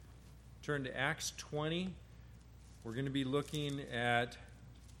turn to Acts 20. We're going to be looking at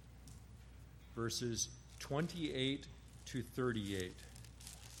verses 28 to 38.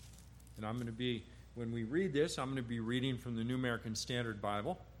 And when we read this, I'm going to be reading from the New American Standard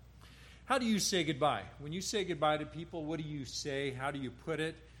Bible. How do you say goodbye? When you say goodbye to people, what do you say? How do you put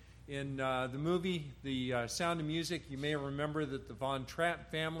it? In the movie, The Sound of Music, you may remember that the Von Trapp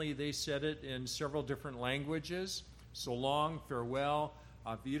family, they said it in several different languages. So long, farewell,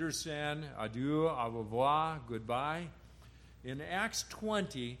 auf Wiedersehen, adieu, au revoir, goodbye. In Acts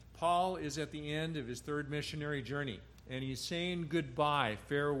 20, Paul is at the end of his third missionary journey, and he's saying goodbye,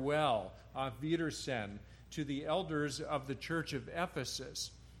 farewell, auf Wiedersehen, to the elders of the church of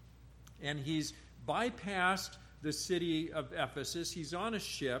Ephesus. And he's bypassed the city of Ephesus. He's on a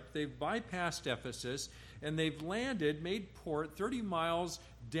ship. They've bypassed Ephesus, and they've landed, made port 30 miles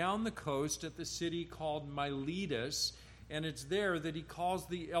down the coast at the city called Miletus. And it's there that he calls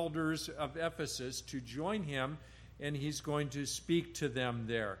the elders of Ephesus to join him, and he's going to speak to them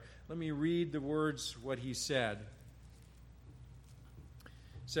there. Let me read the words, what he said. It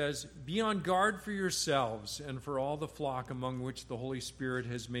says, "Be on guard for yourselves and for all the flock among which the Holy Spirit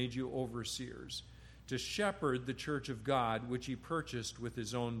has made you overseers, to shepherd the church of God, which he purchased with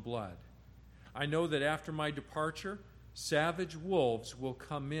his own blood. I know that after my departure, savage wolves will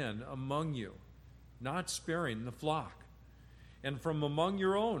come in among you, not sparing the flock. And from among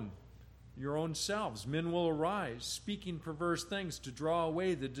your own selves, men will arise, speaking perverse things to draw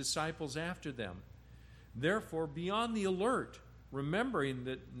away the disciples after them. Therefore, be on the alert, remembering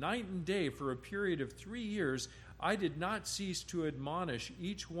that night and day for a period of 3 years, I did not cease to admonish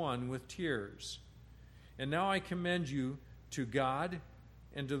each one with tears. And now I commend you to God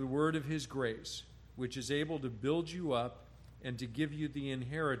and to the word of his grace, which is able to build you up and to give you the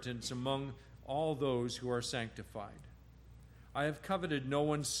inheritance among all those who are sanctified. I have coveted no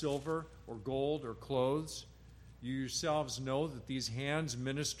one's silver or gold or clothes. You yourselves know that these hands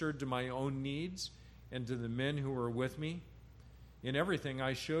ministered to my own needs and to the men who were with me. In everything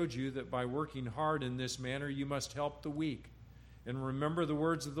I showed you that by working hard in this manner you must help the weak. And remember the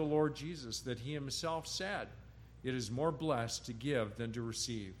words of the Lord Jesus, that he himself said, 'It is more blessed to give than to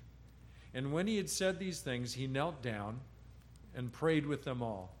receive.' And when he had said these things, he knelt down and prayed with them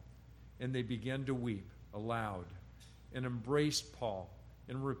all. And they began to weep aloud and embraced Paul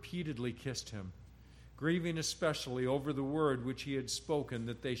and repeatedly kissed him, grieving especially over the word which he had spoken,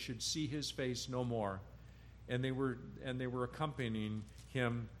 that they should see his face no more. And they were accompanying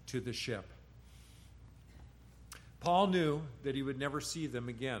him to the ship." Paul knew that he would never see them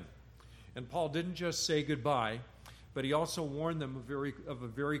again. And Paul didn't just say goodbye, but he also warned them of a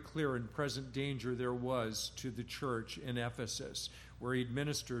very clear and present danger there was to the church in Ephesus, where he'd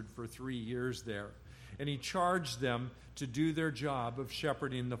ministered for 3 years there. And he charged them to do their job of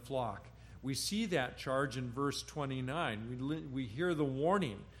shepherding the flock. We see that charge in verse 29. We hear the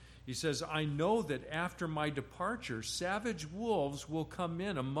warning. He says, "I know that after my departure, savage wolves will come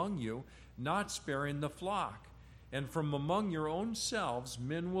in among you, not sparing the flock. And from among your own selves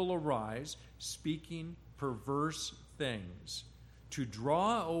men will arise, speaking perverse things, to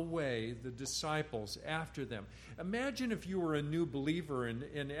draw away the disciples after them." Imagine if you were a new believer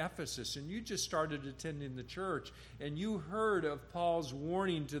in Ephesus and you just started attending the church and you heard of Paul's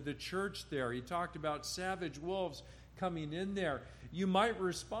warning to the church there. He talked about savage wolves coming in there. You might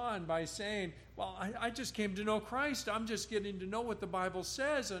respond by saying, "Well, I just came to know Christ. I'm just getting to know what the Bible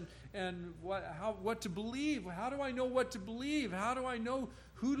says and what to believe. How do I know what to believe? How do I know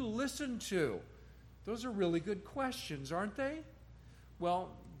who to listen to?" Those are really good questions, aren't they?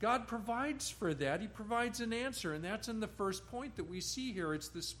 Well, God provides for that. He provides an answer, and that's in the first point that we see here. It's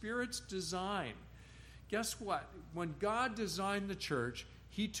the Spirit's design. Guess what? When God designed the church,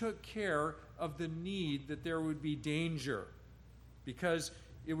 he took care of the need that there would be danger, because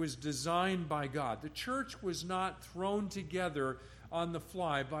it was designed by God. The church was not thrown together on the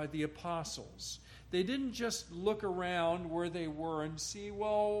fly by the apostles. They didn't just look around where they were and see,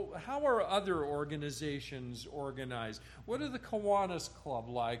 well, how are other organizations organized? What are the Kiwanis Club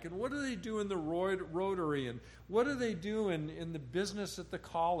like? And what do they do in the Rotary? And what do they do in the business at the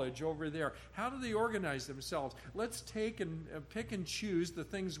college over there? How do they organize themselves? Let's take and pick and choose the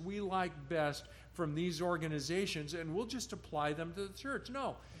things we like best from these organizations, and we'll just apply them to the church.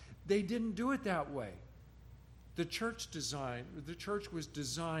 No, they didn't do it that way. The church was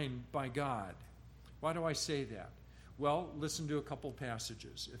designed by God. Why do I say that? Well, listen to a couple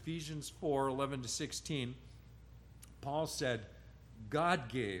passages. Ephesians 4:11-16, Paul said, "God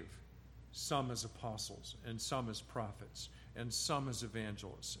gave some as apostles, and some as prophets, and some as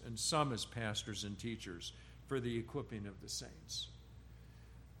evangelists, and some as pastors and teachers for the equipping of the saints."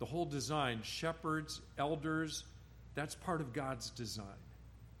 The whole design, shepherds, elders, that's part of God's design.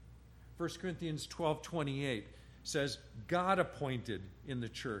 1 Corinthians 12:28 says, God appointed in the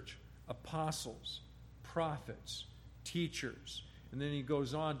church apostles, prophets, teachers. And then he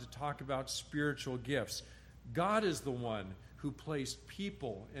goes on to talk about spiritual gifts. God is the one who placed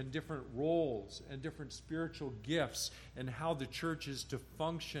people and different roles and different spiritual gifts and how the church is to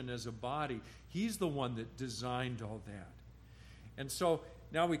function as a body. He's the one that designed all that. And so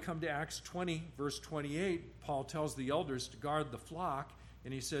now we come to Acts 20, verse 28. Paul tells the elders to guard the flock,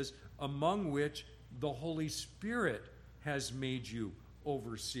 and he says, among which the Holy Spirit has made you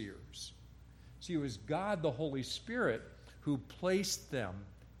overseers. See, it was God, the Holy Spirit, who placed them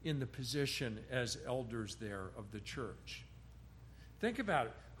in the position as elders there of the church. Think about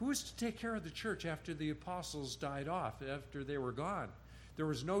it. Who was to take care of the church after the apostles died off, after they were gone?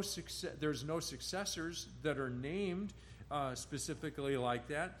 There's no successors that are named specifically like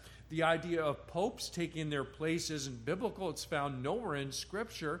that. The idea of popes taking their place isn't biblical. It's found nowhere in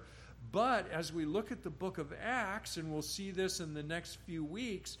Scripture. But as we look at the book of Acts, and we'll see this in the next few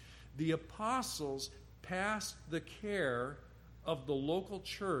weeks, the apostles passed the care of the local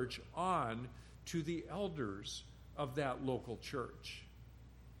church on to the elders of that local church.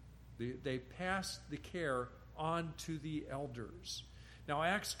 They passed the care on to the elders. Now,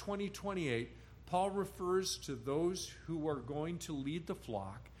 Acts 20:28, Paul refers to those who are going to lead the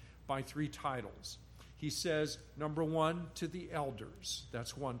flock by three titles. He says, number one, to the elders.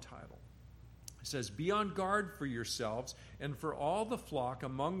 That's one title. He says, be on guard for yourselves and for all the flock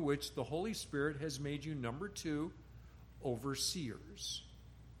among which the Holy Spirit has made you, number two, overseers.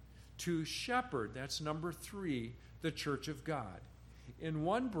 To shepherd, that's number three, the church of God. In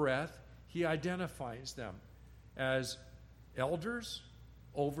one breath, he identifies them as elders,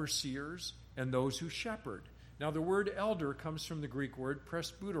 overseers, and those who shepherd. Now, the word elder comes from the Greek word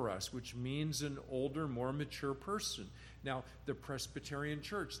presbyteros, which means an older, more mature person. Now, the Presbyterian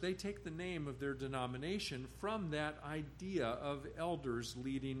Church, they take the name of their denomination from that idea of elders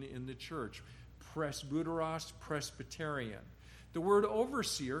leading in the church. Presbyteros, Presbyterian. The word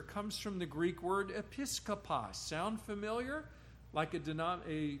overseer comes from the Greek word episkopos. Sound familiar? Like a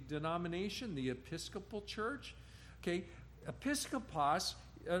denomination, the Episcopal Church? Okay, episkopos.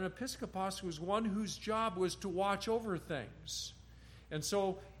 An episkopos was one whose job was to watch over things. And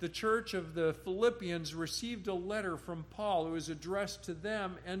so the church of the Philippians received a letter from Paul. It was addressed to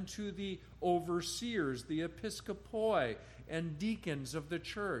them and to the overseers, the episkopoi, and deacons of the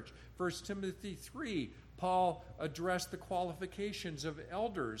church. 1 Timothy 3, Paul addressed the qualifications of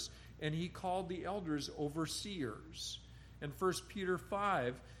elders, and he called the elders overseers. In 1 Peter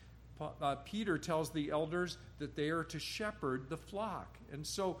 5, Peter tells the elders that they are to shepherd the flock. And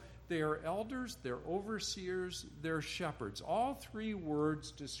so they are elders, they're overseers, they're shepherds. All three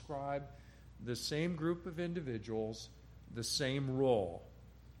words describe the same group of individuals, the same role.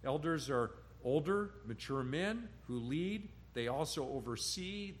 Elders are older, mature men who lead. They also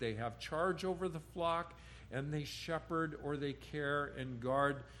oversee, they have charge over the flock, and they shepherd or they care and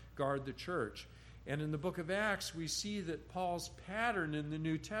guard the church. And in the book of Acts, we see that Paul's pattern in the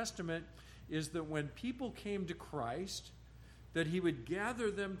New Testament is that when people came to Christ, that he would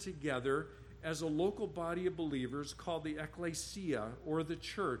gather them together as a local body of believers called the ecclesia, or the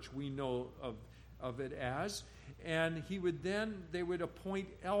church we know of it as. And they would appoint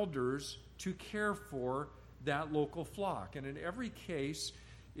elders to care for that local flock. And in every case,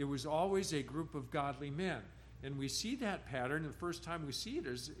 it was always a group of godly men. And we see that pattern. The first time we see it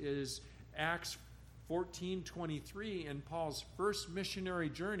is Acts 14:23, in Paul's first missionary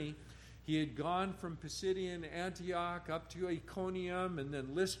journey. He had gone from Pisidian Antioch up to Iconium and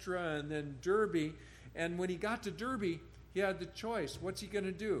then Lystra and then Derbe. And when he got to Derbe, he had the choice. What's he going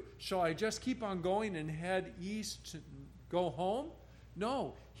to do? Shall I just keep on going and head east to go home?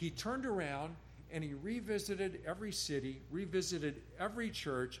 No. He turned around and he revisited every city, revisited every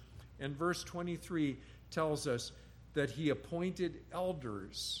church. And verse 23 tells us that he appointed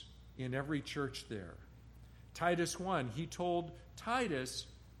elders in every church there. Titus 1, he told Titus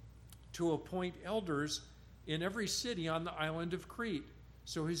to appoint elders in every city on the island of Crete.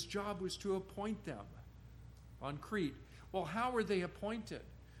 So his job was to appoint them on Crete. Well, how were they appointed?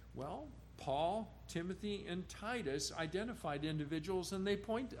 Well, Paul, Timothy, and Titus identified individuals and they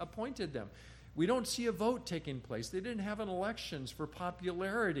appointed them. We don't see a vote taking place. They didn't have an elections for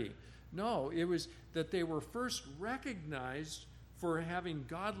popularity. No, it was that they were first recognized for having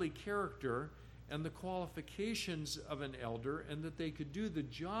godly character and the qualifications of an elder, and that they could do the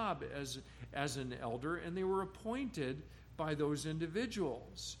job as an elder, and they were appointed by those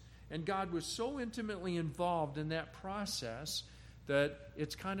individuals. And God was so intimately involved in that process that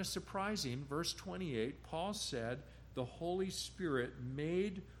it's kind of surprising. Verse 28, Paul said, the Holy Spirit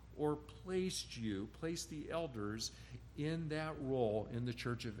made or placed the elders in that role in the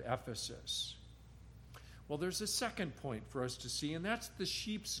church of Ephesus. Well, there's a second point for us to see, and that's the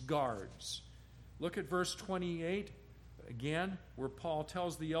sheep's guards. Look at verse 28 again, where Paul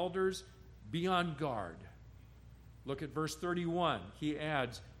tells the elders, be on guard. Look at verse 31. He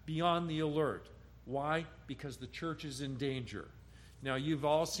adds, be on the alert. Why? Because the church is in danger. Now, you've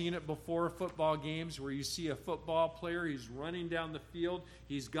all seen it before, football games where you see a football player, he's running down the field,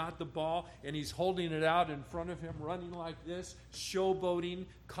 he's got the ball, and he's holding it out in front of him, running like this, showboating,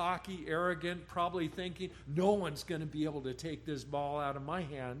 cocky, arrogant, probably thinking, no one's going to be able to take this ball out of my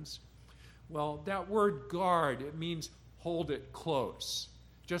hands. Well, that word guard, it means hold it close.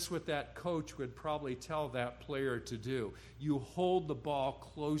 Just what that coach would probably tell that player to do. You hold the ball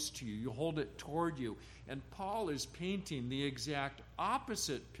close to you. You hold it toward you. And Paul is painting the exact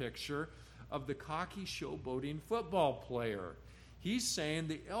opposite picture of the cocky, showboating football player. He's saying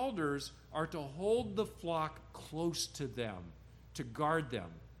the elders are to hold the flock close to them, to guard them.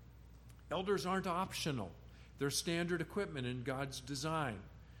 Elders aren't optional. They're standard equipment in God's design.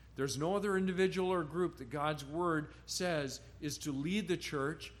 There's no other individual or group that God's word says is to lead the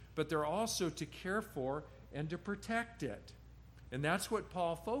church, but they're also to care for and to protect it. And that's what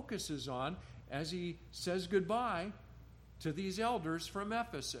Paul focuses on as he says goodbye to these elders from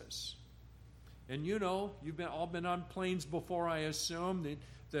Ephesus. And you know, you've all been on planes before, I assume,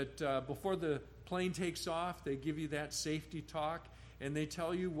 that before the plane takes off, they give you that safety talk, and they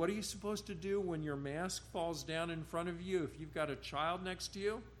tell you, what are you supposed to do when your mask falls down in front of you? If you've got a child next to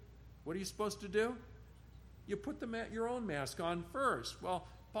you, what are you supposed to do? You put your own mask on first. Well,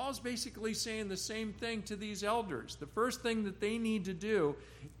 Paul's basically saying the same thing to these elders. The first thing that they need to do,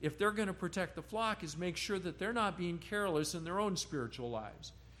 if they're going to protect the flock, is make sure that they're not being careless in their own spiritual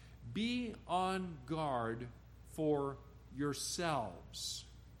lives. Be on guard for yourselves.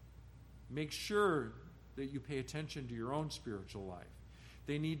 Make sure that you pay attention to your own spiritual life.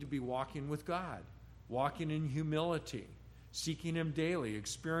 They need to be walking with God, walking in humility, seeking Him daily,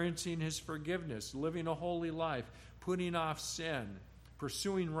 experiencing His forgiveness, living a holy life, putting off sin,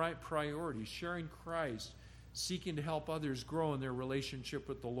 pursuing right priorities, sharing Christ, seeking to help others grow in their relationship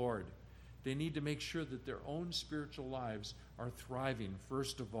with the Lord. They need to make sure that their own spiritual lives are thriving,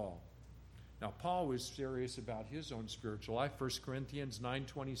 first of all. Now, Paul was serious about his own spiritual life. 1 Corinthians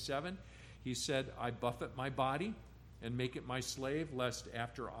 9:27, he said, I buffet my body and make it my slave, lest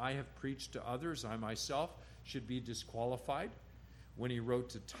after I have preached to others, I myself should be disqualified. When he wrote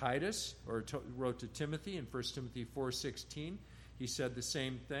to Titus, or wrote to Timothy in 1 Timothy 4:16, he said the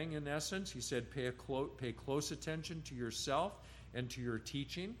same thing in essence. He said, pay close attention to yourself and to your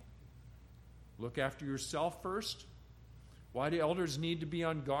teaching. Look after yourself first. Why do elders need to be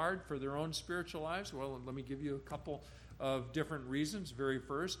on guard for their own spiritual lives? Well, let me give you a couple of different reasons. Very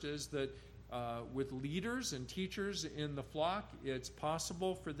first is that with leaders and teachers in the flock, it's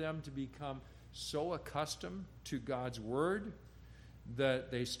possible for them to become so accustomed to God's word that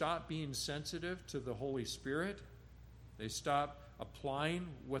they stop being sensitive to the Holy Spirit. They stop applying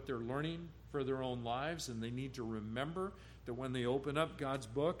what they're learning for their own lives, and they need to remember that when they open up God's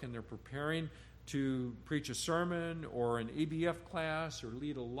book and they're preparing to preach a sermon or an ABF class or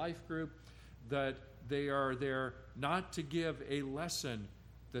lead a life group, that they are there not to give a lesson,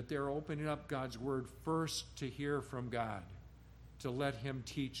 that they're opening up God's word first to hear from God, to let Him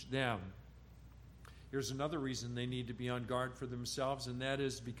teach them. Here's another reason they need to be on guard for themselves, and that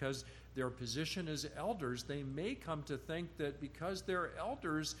is because their position as elders, they may come to think that because they're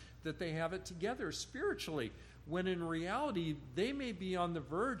elders that they have it together spiritually, when in reality they may be on the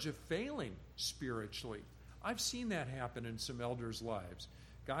verge of failing spiritually. I've seen that happen in some elders' lives.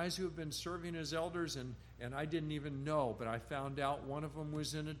 Guys who have been serving as elders, and I didn't even know, but I found out one of them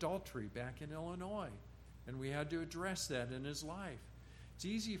was in adultery back in Illinois, and we had to address that in his life. It's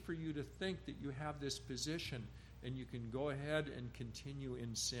easy for you to think that you have this position and you can go ahead and continue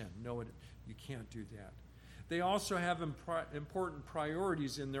in sin. No, you can't do that. They also have important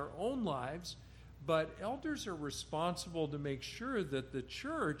priorities in their own lives, but elders are responsible to make sure that the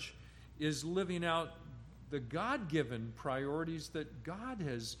church is living out the God-given priorities that God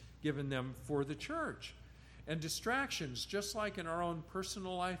has given them for the church. And distractions, just like in our own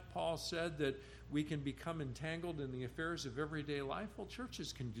personal life, Paul said that we can become entangled in the affairs of everyday life. Well,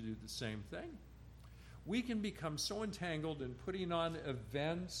 churches can do the same thing. We can become so entangled in putting on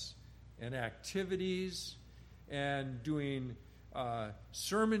events and activities and doing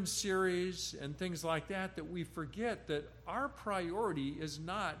sermon series and things like that, that we forget that our priority is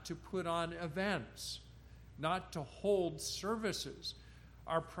not to put on events. not to hold services.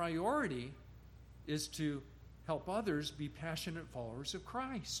 Our priority is to help others be passionate followers of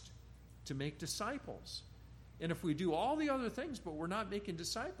Christ, to make disciples. And if we do all the other things, but we're not making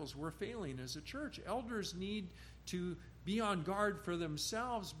disciples, we're failing as a church. Elders need to be on guard for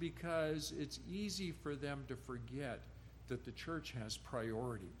themselves because it's easy for them to forget that the church has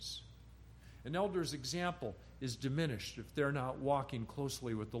priorities. An elder's example is diminished if they're not walking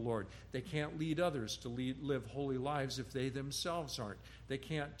closely with the Lord. They can't lead others to live holy lives if they themselves aren't. They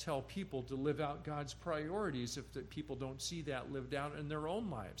can't tell people to live out God's priorities if the people don't see that lived out in their own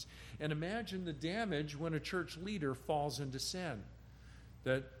lives. And imagine the damage when a church leader falls into sin.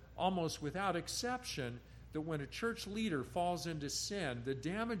 That almost without exception, that when a church leader falls into sin, the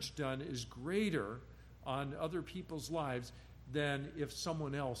damage done is greater on other people's lives than if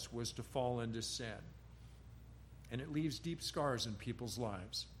someone else was to fall into sin. And it leaves deep scars in people's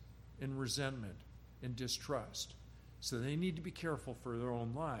lives, in resentment, in distrust. So they need to be careful for their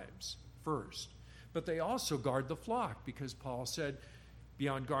own lives first. But they also guard the flock, because Paul said, be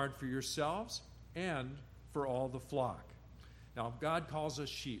on guard for yourselves and for all the flock. Now, God calls us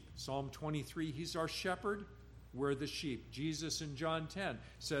sheep. Psalm 23, he's our shepherd. We're the sheep. Jesus in John 10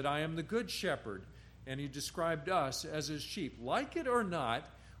 said, I am the good shepherd. And he described us as his sheep. Like it or not,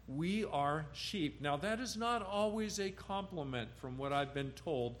 we are sheep. Now, that is not always a compliment from what I've been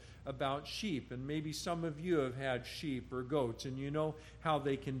told about sheep. And maybe some of you have had sheep or goats, and you know how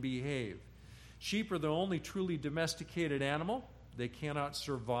they can behave. Sheep are the only truly domesticated animal. They cannot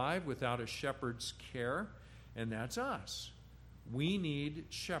survive without a shepherd's care, and that's us. We need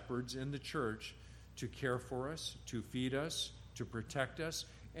shepherds in the church to care for us, to feed us, to protect us,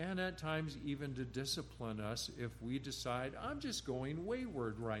 and at times even to discipline us if we decide, I'm just going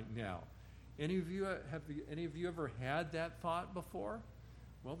wayward right now. Have any of you ever had that thought before?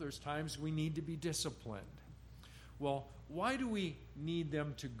 Well, there's times we need to be disciplined. Well, why do we need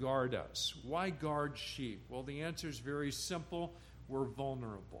them to guard us? Why guard sheep? Well, the answer is very simple. We're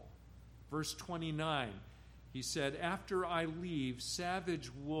vulnerable. Verse 29, he said, after I leave,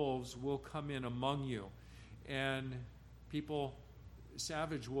 savage wolves will come in among you. And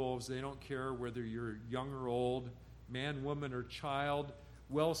savage wolves, they don't care whether you're young or old, man, woman, or child,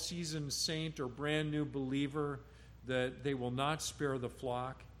 well-seasoned saint or brand new believer, that they will not spare the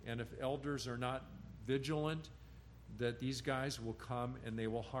flock. And if elders are not vigilant, that these guys will come and they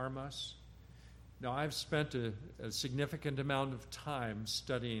will harm us. Now, I've spent a significant amount of time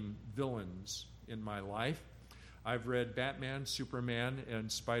studying villains in my life. I've read Batman, Superman,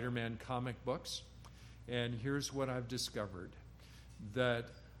 and Spider-Man comic books. And here's what I've discovered. That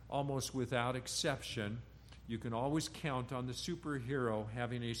almost without exception, you can always count on the superhero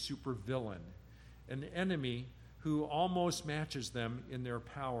having a supervillain, an enemy who almost matches them in their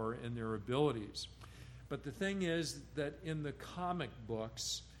power and their abilities. But the thing is that in the comic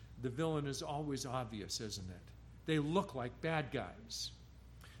books, the villain is always obvious, isn't it? They look like bad guys.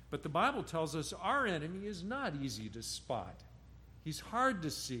 But the Bible tells us our enemy is not easy to spot. He's hard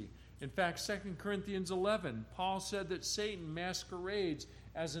to see. In fact, 2 Corinthians 11, Paul said that Satan masquerades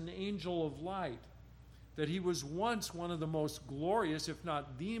as an angel of light, that he was once one of the most glorious, if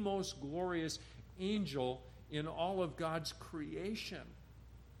not the most glorious angel in all of God's creation.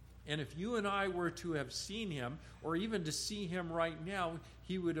 And if you and I were to have seen him, or even to see him right now,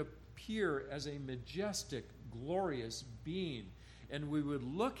 he would appear as a majestic, glorious being. And we would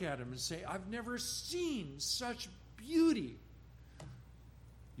look at him and say, I've never seen such beauty.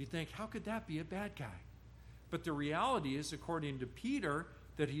 You think, how could that be a bad guy? But the reality is, according to Peter,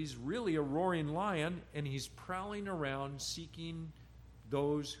 that he's really a roaring lion, and he's prowling around seeking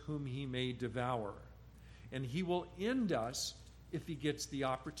those whom he may devour. And he will end us if he gets the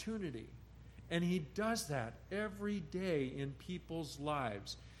opportunity. And he does that every day in people's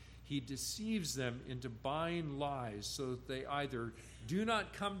lives. He deceives them into buying lies so that they either do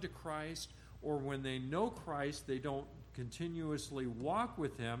not come to Christ, or when they know Christ, they don't continuously walk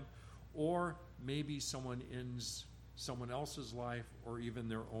with him, or maybe someone ends someone else's life or even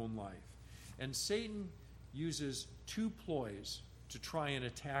their own life. And Satan uses two ploys to try and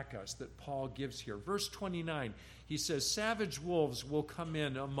attack us that Paul gives here. Verse 29, he says, savage wolves will come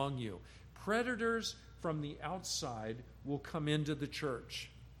in among you. Predators from the outside will come into the church.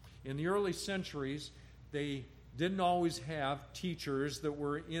 In the early centuries, they didn't always have teachers that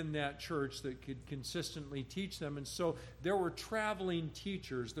were in that church that could consistently teach them. And so there were traveling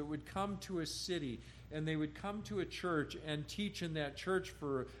teachers that would come to a city, and they would come to a church and teach in that church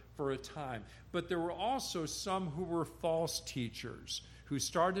for a time. But there were also some who were false teachers who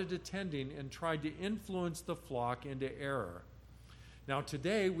started attending and tried to influence the flock into error. Now,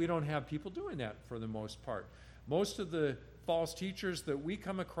 today, we don't have people doing that for the most part. Most of the false teachers that we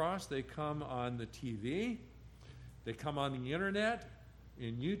come across, they come on the TV, they come on the internet,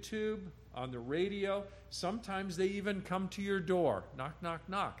 in YouTube, on the radio. Sometimes they even come to your door. Knock, knock,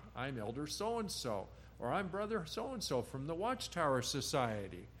 knock. I'm Elder so-and-so, or I'm Brother so-and-so from the Watchtower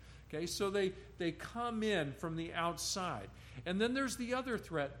Society. Okay, so they come in from the outside. And then there's the other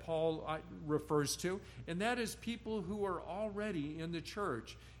threat Paul refers to, and that is people who are already in the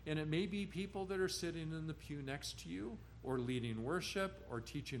church. And it may be people that are sitting in the pew next to you, or leading worship, or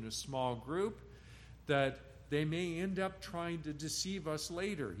teaching a small group, that they may end up trying to deceive us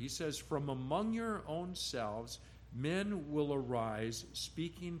later. He says, from among your own selves, men will arise,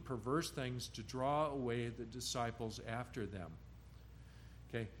 speaking perverse things to draw away the disciples after them.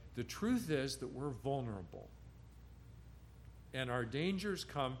 Okay, the truth is that we're vulnerable. And our dangers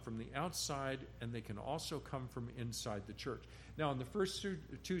come from the outside, and they can also come from inside the church. Now, in the first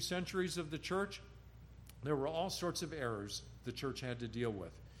two centuries of the church, there were all sorts of errors the church had to deal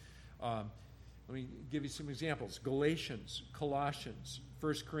with. Let me give you some examples. Galatians, Colossians,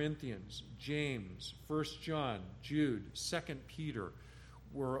 1 Corinthians, James, 1 John, Jude, 2 Peter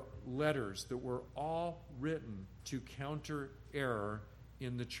were letters that were all written to counter error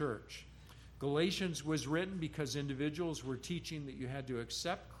in the church. Galatians was written because individuals were teaching that you had to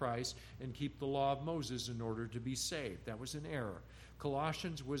accept Christ and keep the law of Moses in order to be saved. That was an error.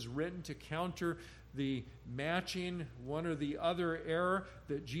 Colossians was written to counter the matching one or the other error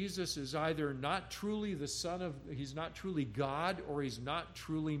that Jesus is either not truly he's not truly God, or he's not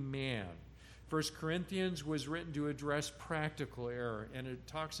truly man. 1 Corinthians was written to address practical error, and it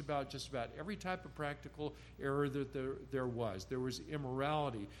talks about just about every type of practical error that there was. There was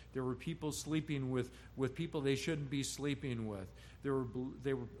immorality. There were people sleeping with people they shouldn't be sleeping with. There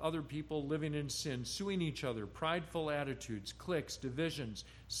were other people living in sin, suing each other, prideful attitudes, cliques, divisions,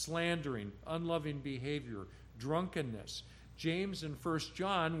 slandering, unloving behavior, drunkenness. James and 1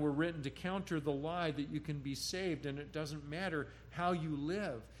 John were written to counter the lie that you can be saved and it doesn't matter how you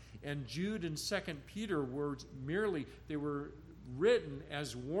live. And Jude and 2 Peter were written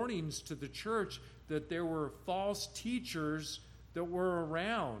as warnings to the church that there were false teachers that were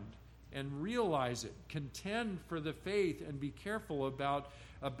around. And realize it, contend for the faith, and be careful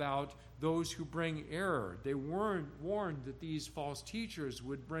about those who bring error. They weren't warned that these false teachers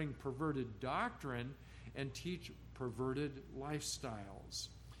would bring perverted doctrine and teach perverted lifestyles.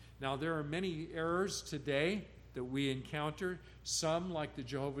 Now, there are many errors today that we encounter. Some, like the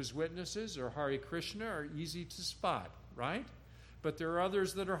Jehovah's Witnesses or Hare Krishna, are easy to spot, right? But there are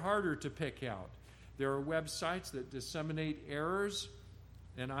others that are harder to pick out. There are websites that disseminate errors,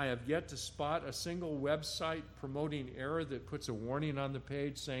 and I have yet to spot a single website promoting error that puts a warning on the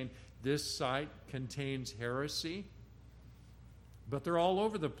page saying this site contains heresy. But they're all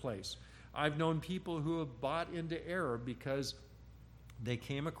over the place. I've known people who have bought into error because they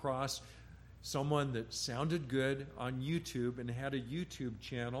came across someone that sounded good on YouTube and had a YouTube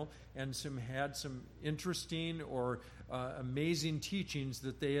channel and had some interesting or amazing teachings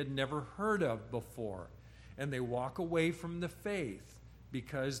that they had never heard of before. And they walk away from the faith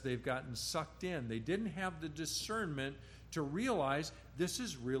because they've gotten sucked in. They didn't have the discernment to realize this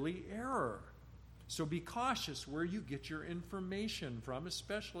is really error. So be cautious where you get your information from,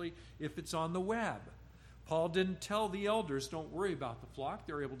 especially if it's on the web. Paul didn't tell the elders, don't worry about the flock.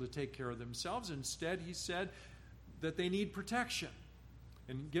 They're able to take care of themselves. Instead, he said that they need protection.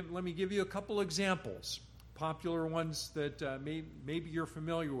 And let me give you a couple examples, popular ones that maybe you're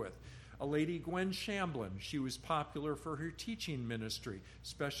familiar with. A lady, Gwen Shamblin, she was popular for her teaching ministry,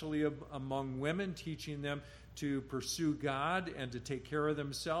 especially among women, teaching them to pursue God and to take care of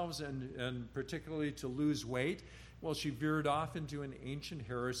themselves and particularly to lose weight. Well, she veered off into an ancient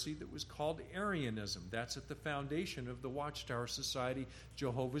heresy that was called Arianism. That's at the foundation of the Watchtower Society,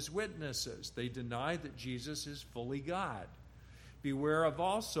 Jehovah's Witnesses. They deny that Jesus is fully God. Beware of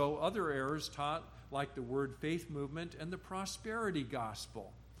also other errors taught like the Word Faith Movement and the Prosperity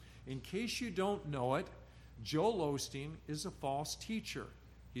Gospel. In case you don't know it, Joel Osteen is a false teacher.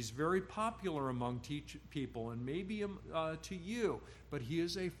 He's very popular among people and maybe to you, but he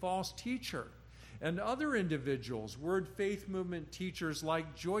is a false teacher. And other individuals, Word Faith Movement teachers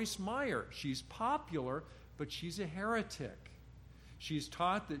like Joyce Meyer, she's popular, but she's a heretic. She's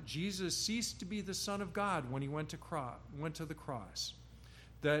taught that Jesus ceased to be the Son of God when he went to the cross,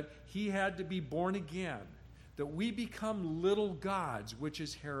 that he had to be born again, that we become little gods, which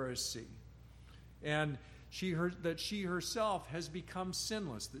is heresy, and that she herself has become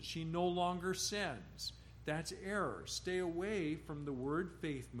sinless, that she no longer sins. That's error. Stay away from the Word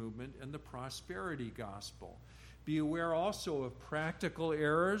Faith Movement and the Prosperity Gospel. Be aware also of practical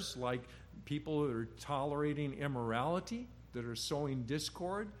errors like people that are tolerating immorality, that are sowing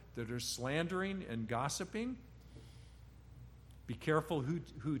discord, that are slandering and gossiping. Be careful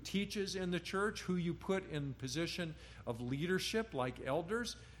who teaches in the church, who you put in position of leadership like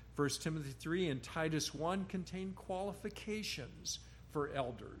elders. 1 Timothy 3 and Titus 1 contain qualifications for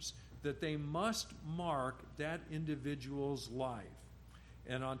elders, that they must mark that individual's life.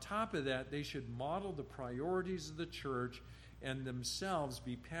 And on top of that, they should model the priorities of the church and themselves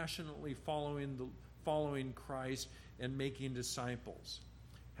be passionately following Christ and making disciples.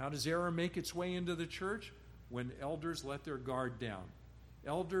 How does error make its way into the church? When elders let their guard down.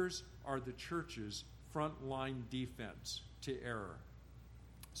 Elders are the church's frontline defense to error.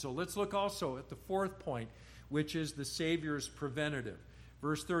 So let's look also at the fourth point, which is the Savior's preventative.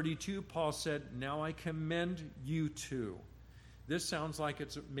 Verse 32, Paul said, "Now I commend you to." This sounds like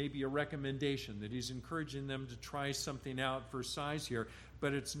it's maybe a recommendation, that he's encouraging them to try something out for size here.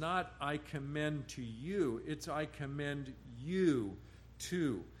 But it's not "I commend to you," it's "I commend you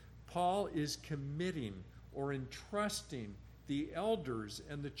to." Paul is committing or entrusting the elders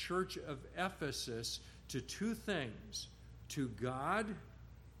and the church of Ephesus to two things: to God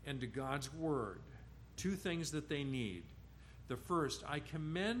and to God's Word. Two things that they need. The first, I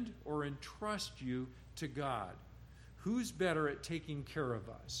commend or entrust you to God. Who's better at taking care of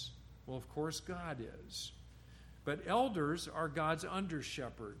us? Well, of course, God is. But elders are God's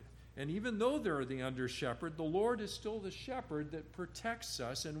under-shepherd. And even though they're the under-shepherd, the Lord is still the shepherd that protects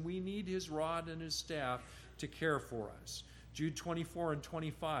us, and we need his rod and his staff to care for us. Jude 24 and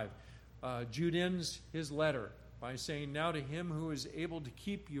 25. Jude ends his letter by saying, "Now to him who is able to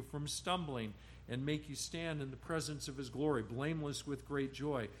keep you from stumbling and make you stand in the presence of his glory, blameless with great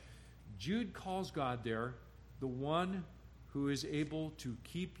joy." Jude calls God there the one who is able to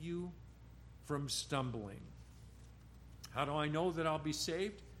keep you from stumbling. How do I know that I'll be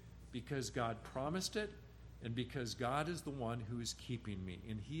saved? Because God promised it, and because God is the one who is keeping me,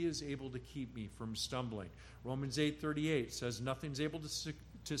 and he is able to keep me from stumbling. Romans 8:38 says, "Nothing's able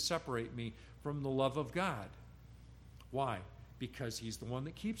to separate me from the love of God." Why? Because he's the one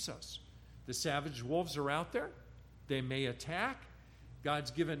that keeps us. The savage wolves are out there. They may attack.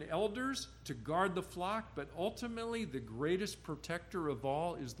 God's given elders to guard the flock, but ultimately the greatest protector of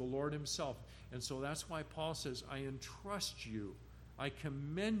all is the Lord himself. And so that's why Paul says, I entrust you, I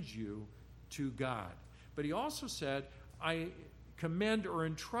commend you to God. But he also said, I commend or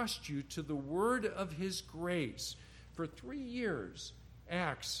entrust you to the word of his grace. For 3 years,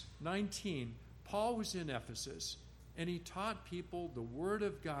 Acts 19, Paul was in Ephesus, and he taught people the word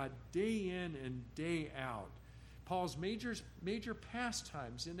of God day in and day out. Paul's major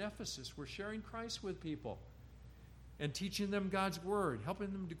pastimes in Ephesus were sharing Christ with people and teaching them God's word,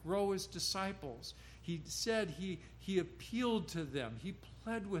 helping them to grow as disciples. He said he appealed to them. He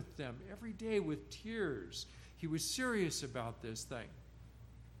pled with them every day with tears. He was serious about this thing.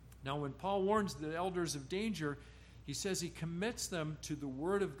 Now, when Paul warns the elders of danger, he says he commits them to the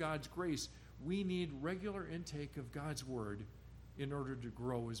word of God's grace. We need regular intake of God's word in order to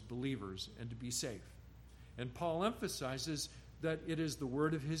grow as believers and to be safe. And Paul emphasizes that it is the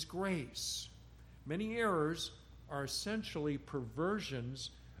word of his grace. Many errors are essentially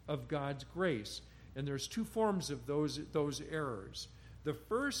perversions of God's grace. And there's two forms of those errors. The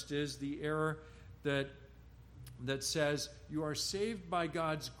first is the error that says you are saved by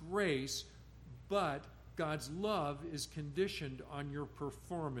God's grace, but God's love is conditioned on your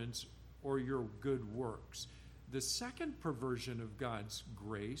performance or your good works. The second perversion of God's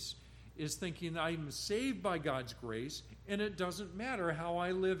grace is thinking I'm saved by God's grace, and it doesn't matter how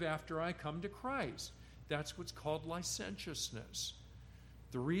I live after I come to Christ. That's what's called licentiousness.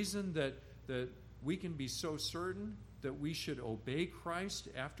 The reason that we can be so certain that we should obey Christ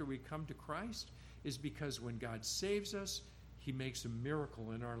after we come to Christ is because when God saves us, he makes a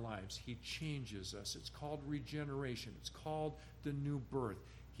miracle in our lives. He changes us. It's called regeneration. It's called the new birth.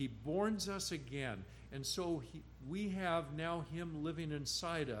 He borns us again. And so we have now him living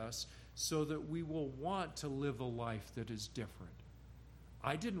inside us so that we will want to live a life that is different.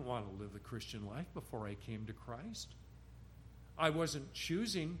 I didn't want to live the Christian life before I came to Christ. I wasn't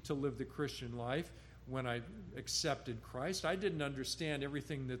choosing to live the Christian life when I accepted Christ. I didn't understand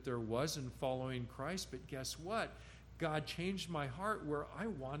everything that there was in following Christ, but guess what? God changed my heart where I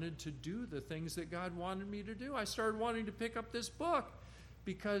wanted to do the things that God wanted me to do. I started wanting to pick up this book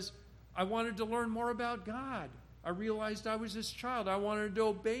because I wanted to learn more about God. I realized I was his child. I wanted to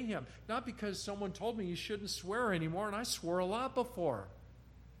obey him. Not because someone told me you shouldn't swear anymore, and I swore a lot before.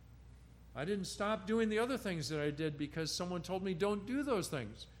 I didn't stop doing the other things that I did because someone told me don't do those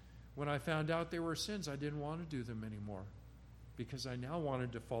things. When I found out they were sins, I didn't want to do them anymore because I now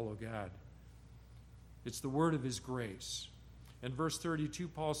wanted to follow God. It's the word of his grace. In verse 32,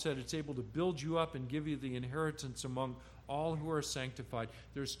 Paul said it's able to build you up and give you the inheritance among all who are sanctified.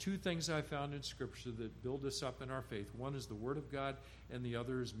 There's two things I found in Scripture that build us up in our faith. One is the Word of God, and the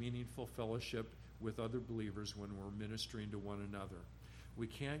other is meaningful fellowship with other believers when we're ministering to one another. We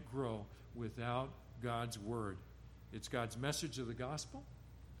can't grow without God's Word. It's God's message of the gospel.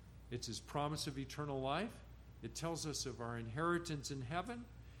 It's his promise of eternal life. It tells us of our inheritance in heaven.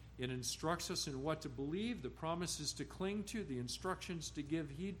 It instructs us in what to believe, the promises to cling to, the instructions to give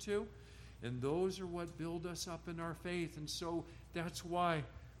heed to. And those are what build us up in our faith. And so that's why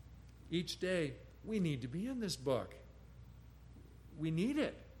each day we need to be in this book. We need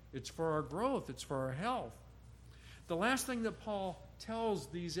it. It's for our growth. It's for our health. The last thing that Paul tells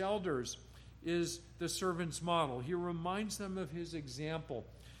these elders is the servant's model. He reminds them of his example.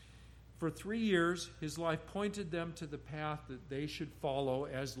 For 3 years, his life pointed them to the path that they should follow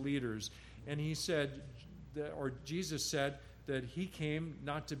as leaders. And he said, or Jesus said, that he came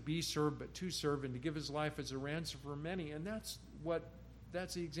not to be served, but to serve and to give his life as a ransom for many. And that's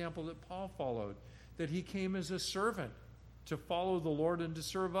the example that Paul followed, that he came as a servant to follow the Lord and to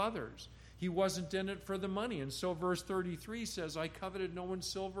serve others. He wasn't in it for the money. And so verse 33 says, I coveted no one's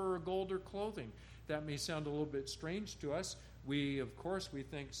silver or gold or clothing. That may sound a little bit strange to us. We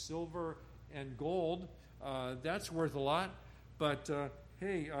think silver and gold, that's worth a lot. But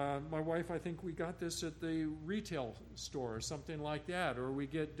hey, my wife, I think we got this at the retail store or something like that. Or we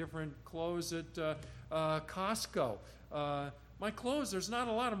get different clothes at Costco. My clothes, there's not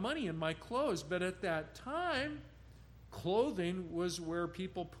a lot of money in my clothes. But at that time, clothing was where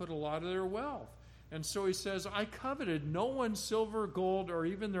people put a lot of their wealth. And so he says, I coveted no one's silver, gold, or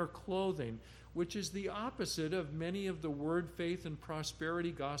even their clothing, which is the opposite of many of the word, faith, and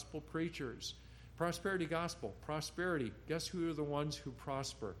prosperity gospel preachers. Prosperity gospel, prosperity. Guess who are the ones who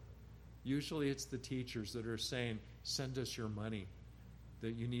prosper? Usually it's the teachers that are saying, send us your money,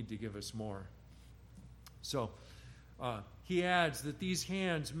 that you need to give us more. So he adds that these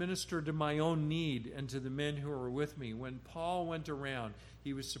hands ministered to my own need and to the men who were with me. When Paul went around,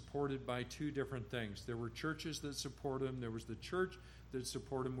 he was supported by two different things. There were churches that supported him. There was the church that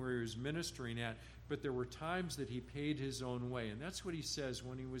supported him where he was ministering at. But there were times that he paid his own way. And that's what he says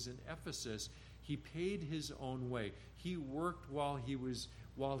when he was in Ephesus. He paid his own way. He worked while he was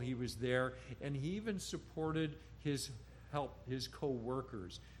there. And he even supported his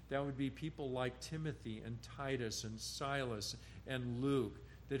co-workers. That would be people like Timothy and Titus and Silas and Luke,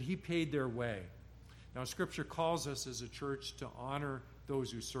 that he paid their way. Now, Scripture calls us as a church to honor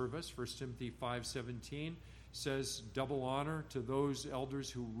those who serve us. 1 Timothy 5:17 says double honor to those elders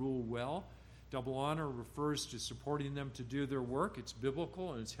who rule well. Double honor refers to supporting them to do their work. It's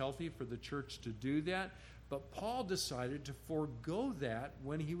biblical and it's healthy for the church to do that. But Paul decided to forego that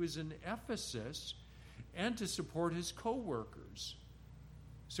when he was in Ephesus and to support his co-workers.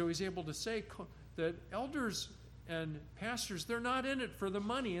 So he's able to say that elders and pastors, they're not in it for the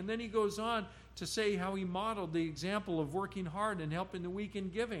money. And then he goes on to say how he modeled the example of working hard and helping the weak in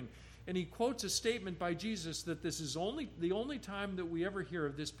giving. And he quotes a statement by Jesus that this is the only time that we ever hear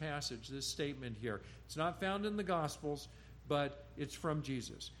of this passage, this statement here. It's not found in the Gospels, but it's from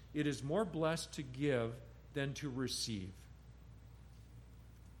Jesus. It is more blessed to give than to receive.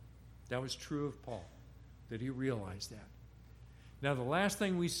 That was true of Paul, that he realized that. Now, the last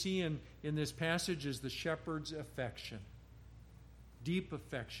thing we see in this passage is the shepherd's affection, deep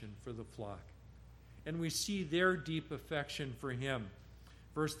affection for the flock. And we see their deep affection for him.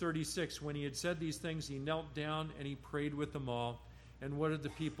 Verse 36, when he had said these things, he knelt down and he prayed with them all. And what did the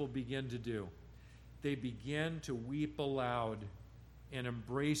people begin to do? They began to weep aloud and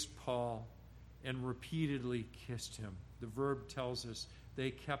embrace Paul and repeatedly kissed him. The verb tells us they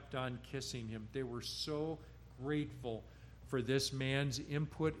kept on kissing him. They were so grateful for this man's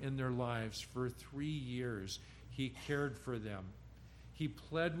input in their lives. For 3 years, he cared for them. He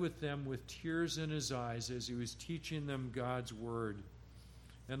pled with them with tears in his eyes as he was teaching them God's word.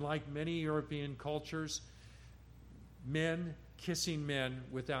 And like many European cultures, men kissing men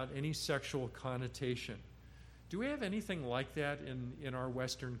without any sexual connotation. Do we have anything like that in our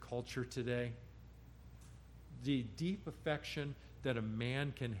Western culture today? The deep affection that a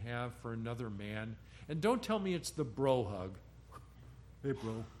man can have for another man. And don't tell me it's the bro hug. Hey,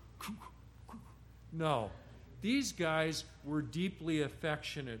 bro. No. These guys were deeply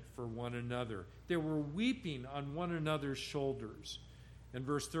affectionate for one another. They were weeping on one another's shoulders. And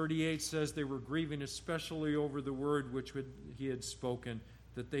verse 38 says they were grieving especially over the word which he had spoken,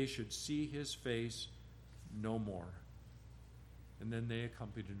 that they should see his face no more. And then they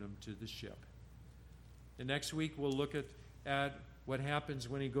accompanied him to the ship. And next week we'll look at what happens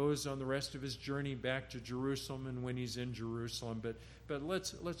when he goes on the rest of his journey back to Jerusalem and when he's in Jerusalem. But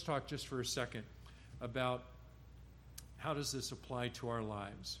let's talk just for a second about how does this apply to our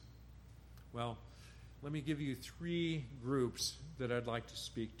lives. Well, let me give you 3 groups that I'd like to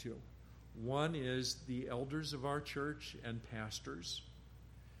speak to. One is the elders of our church and pastors.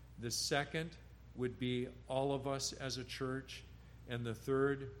 The second would be all of us as a church. And the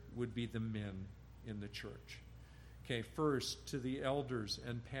third would be the men in the church. Okay, first, to the elders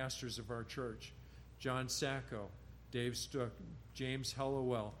and pastors of our church. John Sacco, Dave Stook, James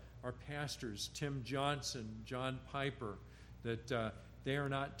Hellowell, our pastors, Tim Johnson, John Piper, that they are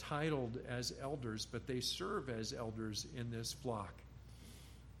not titled as elders, but they serve as elders in this flock.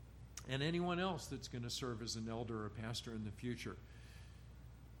 And anyone else that's going to serve as an elder or a pastor in the future.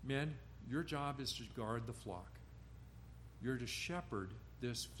 Men, your job is to guard the flock. You're to shepherd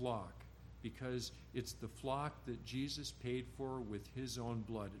this flock because it's the flock that Jesus paid for with his own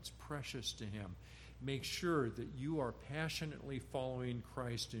blood. It's precious to him. Make sure that you are passionately following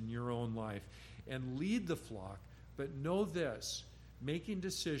Christ in your own life and lead the flock. But know this, making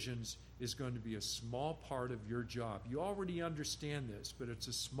decisions is going to be a small part of your job. You already understand this, but it's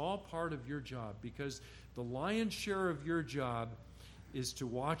a small part of your job because the lion's share of your job is to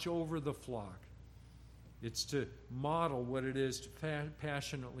watch over the flock. It's to model what it is to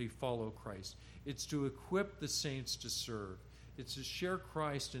passionately follow Christ. It's to equip the saints to serve. It's to share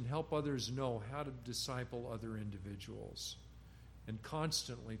Christ and help others know how to disciple other individuals. And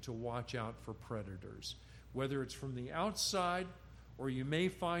constantly to watch out for predators. Whether it's from the outside or you may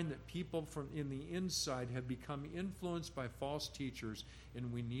find that people from in the inside have become influenced by false teachers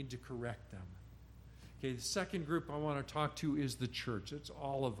and we need to correct them. Okay, the second group I want to talk to is the church. It's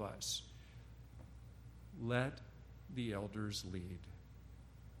all of us. Let the elders lead.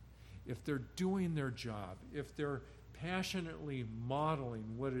 If they're doing their job, if they're passionately modeling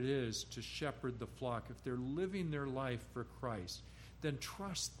what it is to shepherd the flock, if they're living their life for Christ, then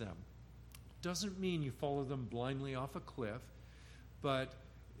trust them. Doesn't mean you follow them blindly off a cliff, but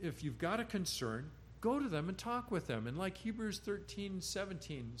if you've got a concern, go to them and talk with them. And like Hebrews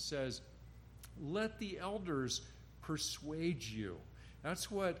 13:17 says, let the elders persuade you. That's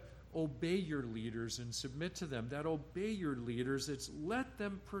what obey your leaders and submit to them. That obey your leaders, it's let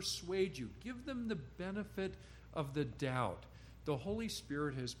them persuade you. Give them the benefit of the doubt. The Holy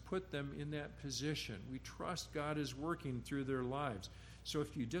Spirit has put them in that position. We trust God is working through their lives. So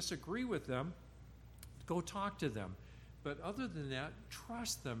if you disagree with them, go talk to them. But other than that,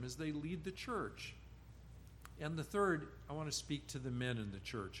 trust them as they lead the church. And the third, I want to speak to the men in the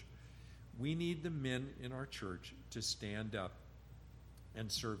church. We need the men in our church to stand up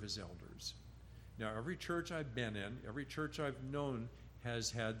and serve as elders. Now, every church I've been in, every church I've known has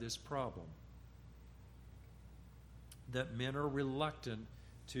had this problem. That men are reluctant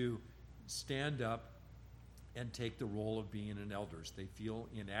to stand up and take the role of being an elder. They feel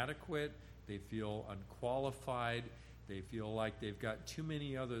inadequate, they feel unqualified, they feel like they've got too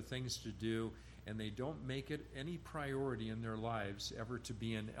many other things to do, and they don't make it any priority in their lives ever to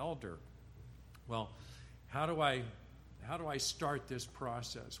be an elder. Well, how do I start this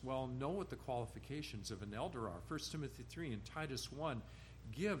process? Well, know what the qualifications of an elder are. 1 Timothy 3 and Titus 1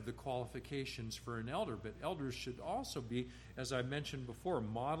 give the qualifications for an elder, but elders should also be, as I mentioned before,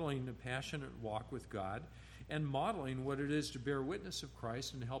 modeling a passionate walk with God and modeling what it is to bear witness of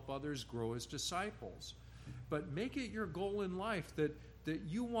Christ and help others grow as disciples. But make it your goal in life that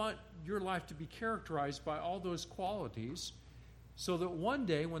you want your life to be characterized by all those qualities so that one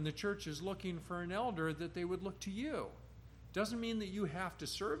day when the church is looking for an elder, that they would look to you. Doesn't mean that you have to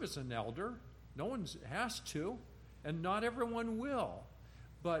serve as an elder. No one has to, and not everyone will.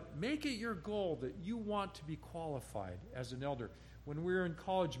 But make it your goal that you want to be qualified as an elder. When we were in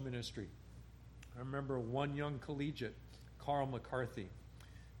college ministry, I remember one young collegiate, Carl McCarthy,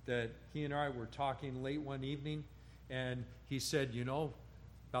 that he and I were talking late one evening, and he said,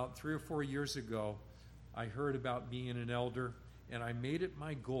 about 3 or 4 years ago, I heard about being an elder, and I made it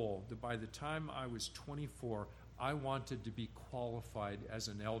my goal that by the time I was 24, I wanted to be qualified as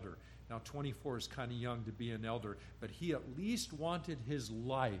an elder. Now, 24 is kind of young to be an elder, but he at least wanted his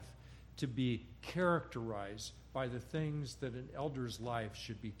life to be characterized by the things that an elder's life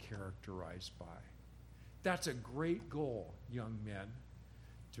should be characterized by. That's a great goal, young men,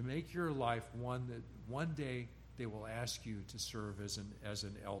 to make your life one that one day they will ask you to serve as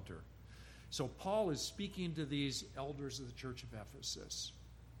an elder. So Paul is speaking to these elders of the church of Ephesus.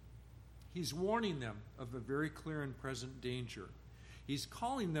 He's warning them of a very clear and present danger. He's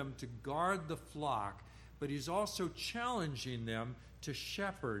calling them to guard the flock, but he's also challenging them to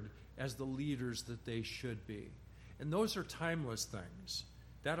shepherd as the leaders that they should be. And those are timeless things.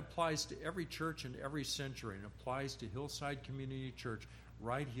 That applies to every church in every century, and applies to Hillside Community Church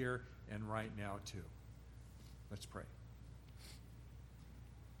right here and right now too. Let's pray.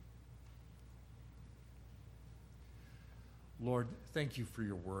 Lord, thank you for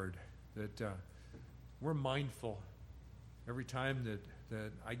your word, that we're mindful every time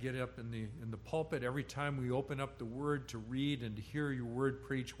that I get up in the pulpit, every time we open up the word to read and to hear your word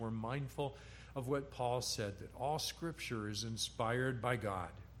preached, we're mindful of what Paul said, that all Scripture is inspired by God,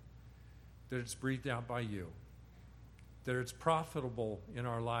 that it's breathed out by you, that it's profitable in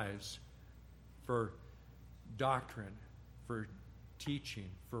our lives for doctrine, for teaching,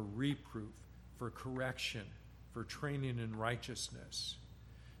 for reproof, for correction, for training in righteousness.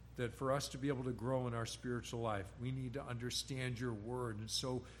 That for us to be able to grow in our spiritual life, we need to understand your word. And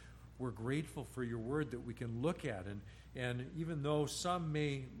so we're grateful for your word that we can look at. And even though some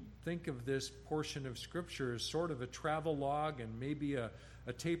may think of this portion of Scripture as sort of a travel log and maybe a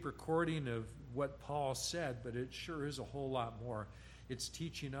tape recording of what Paul said, but it sure is a whole lot more. It's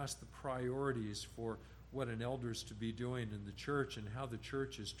teaching us the priorities for what an elder is to be doing in the church and how the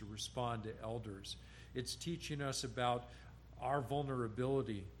church is to respond to elders. It's teaching us about our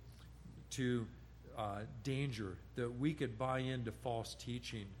vulnerability to danger, that we could buy into false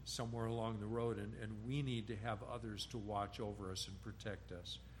teaching somewhere along the road, and we need to have others to watch over us and protect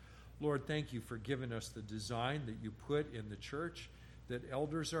us. Lord, thank you for giving us the design that you put in the church, that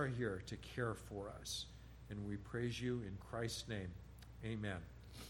elders are here to care for us. And we praise you in Christ's name. Amen.